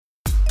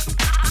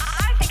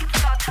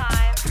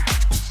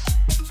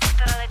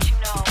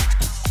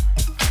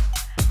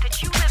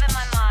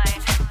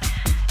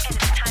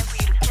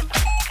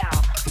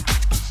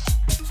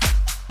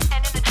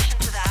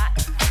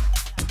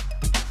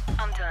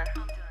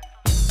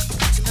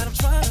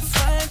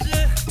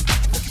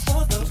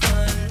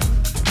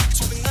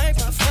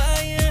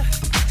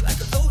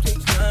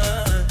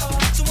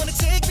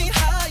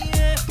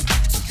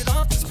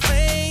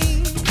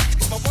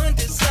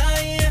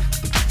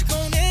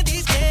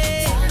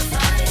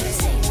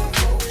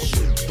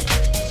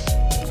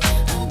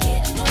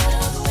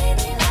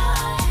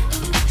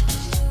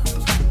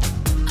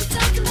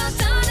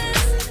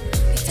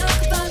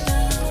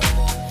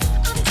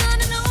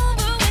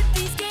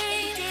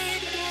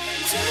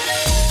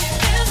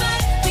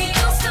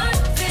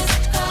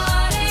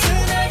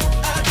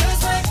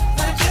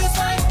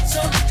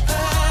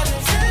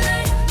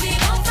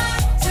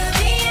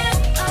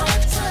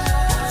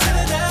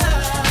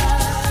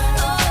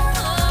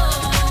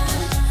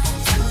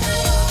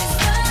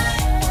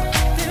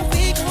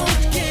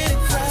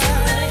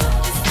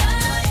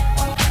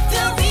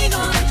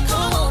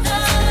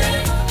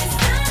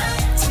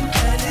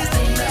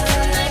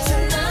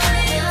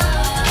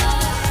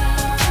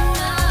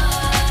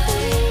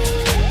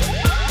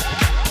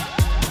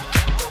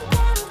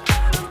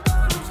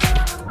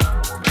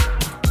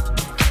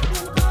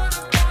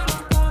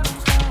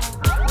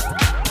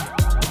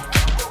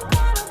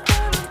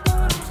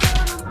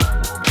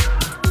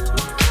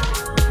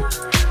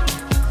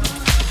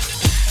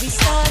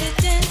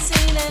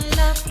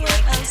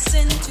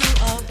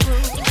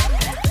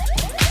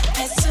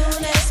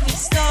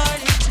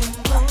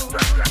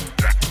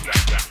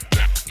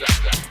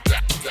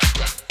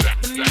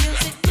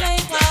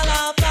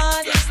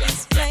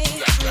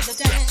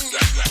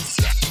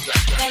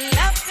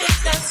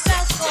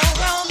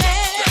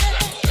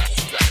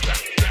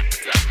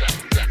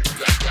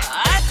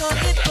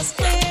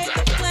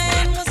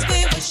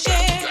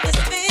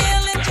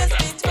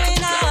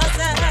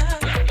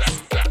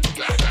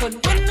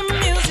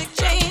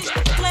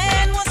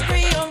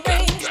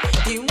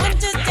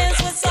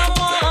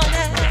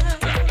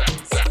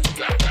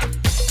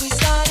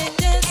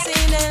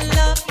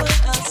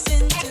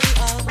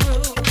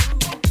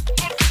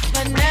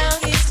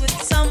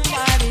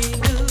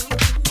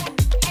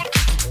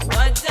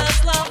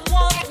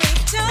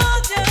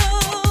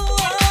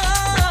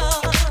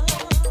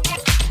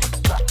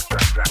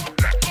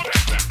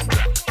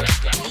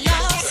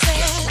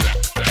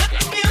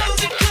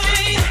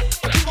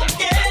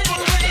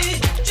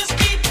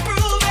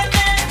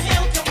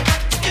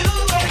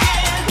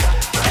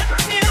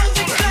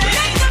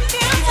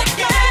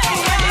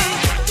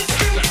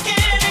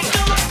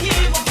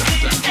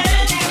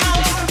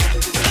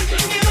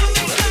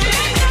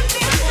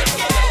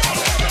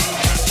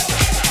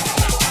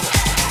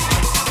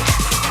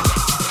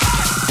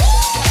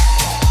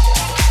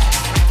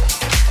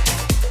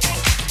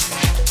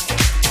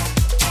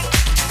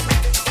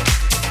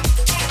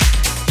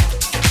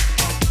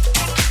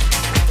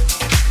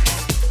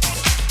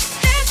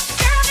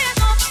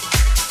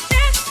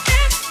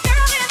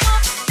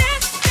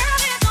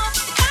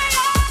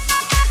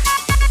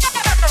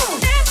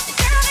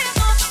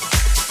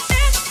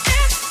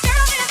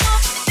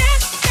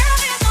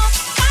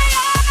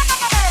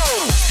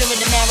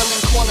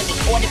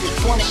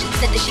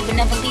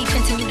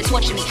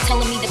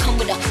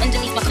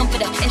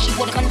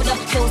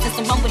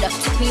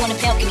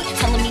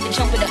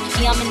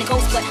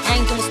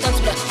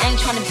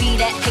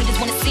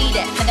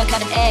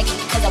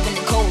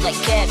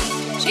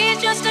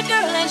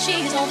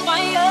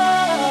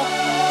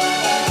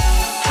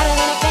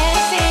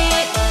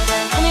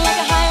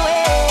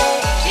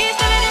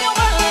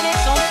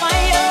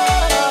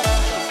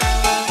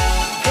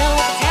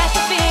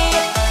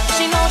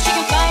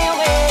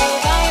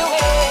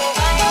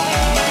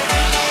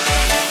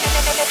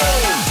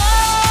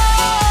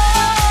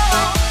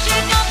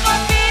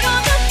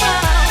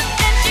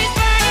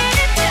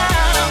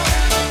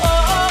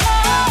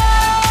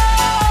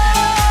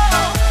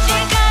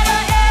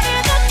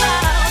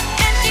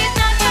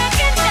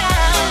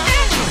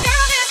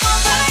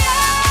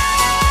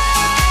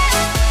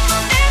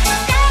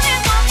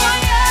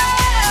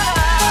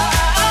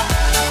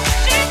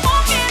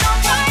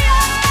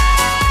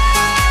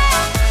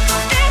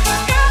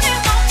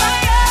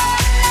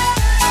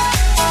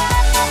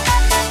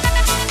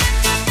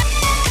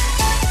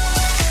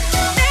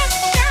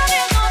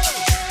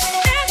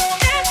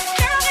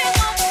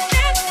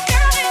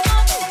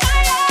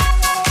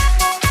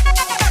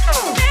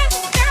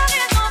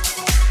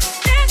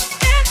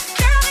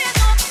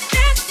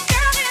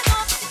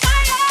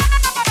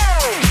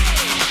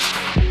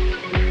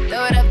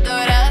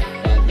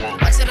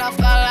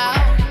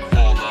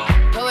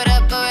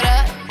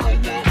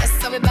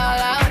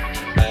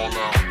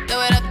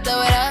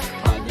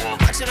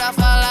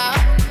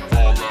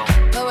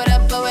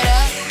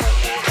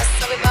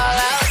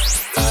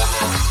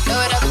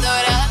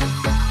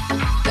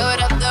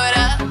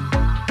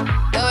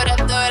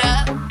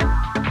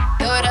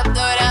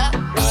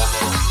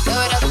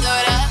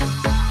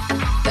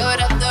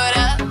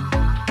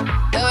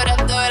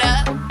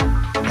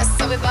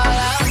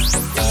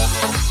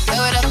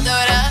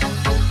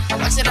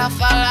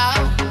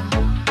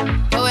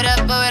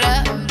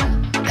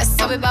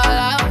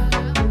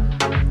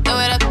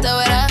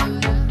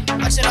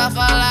Watch it I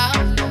fall out.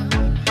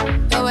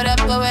 Throw it up,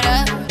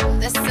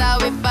 that's how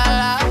we fall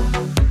out.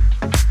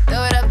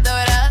 Throw it up,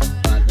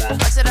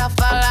 watch it all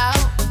fall out.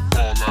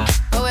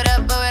 Throw it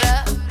up,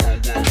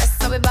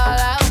 that's how we ball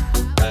out.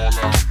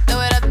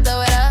 Throw it up,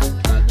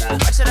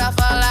 watch it all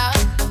fall out.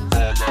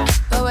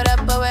 Throw it up,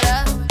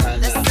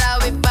 that's how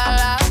we ball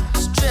out.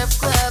 Strip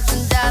clubs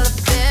and dollar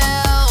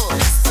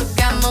bills. Still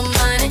got my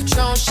money.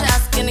 Drone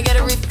shots, gonna get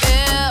a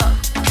refill.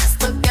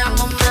 Still got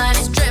my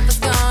money. Strippers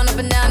going up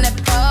and down that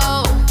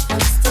pole.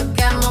 Still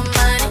got my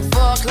money.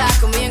 4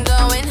 o'clock and we ain't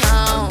going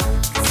home.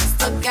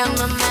 Still got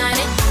my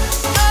money.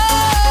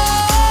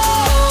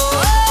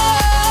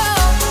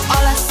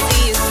 All I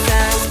see is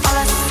signs. All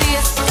I see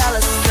is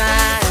dollar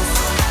signs.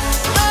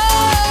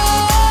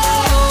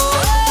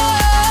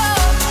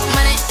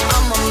 Money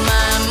on my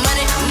mind.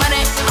 Money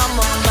on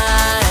my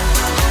mind.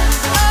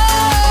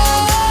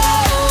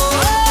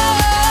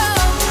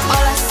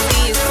 All I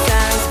see is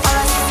signs. All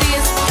I see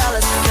is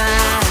dollar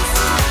signs.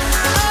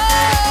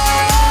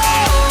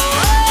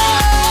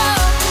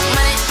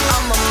 Money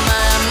on my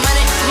mind.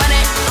 Money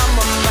on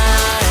my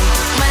mind.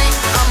 Money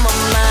on my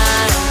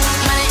mind.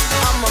 Money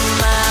on my mind. Money on my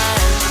mind.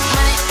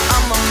 Money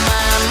on my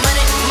mind.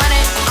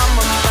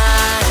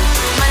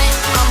 Money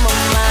on my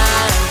mind.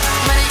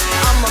 Money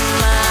on my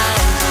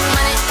mind.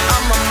 Money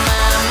on my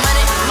mind.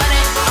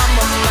 Money on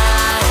my mind.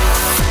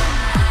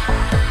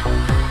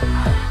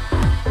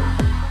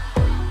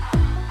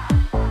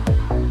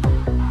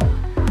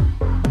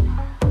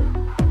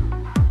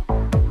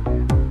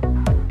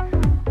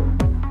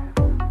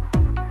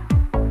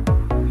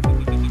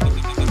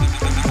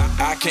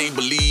 I can't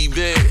believe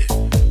this.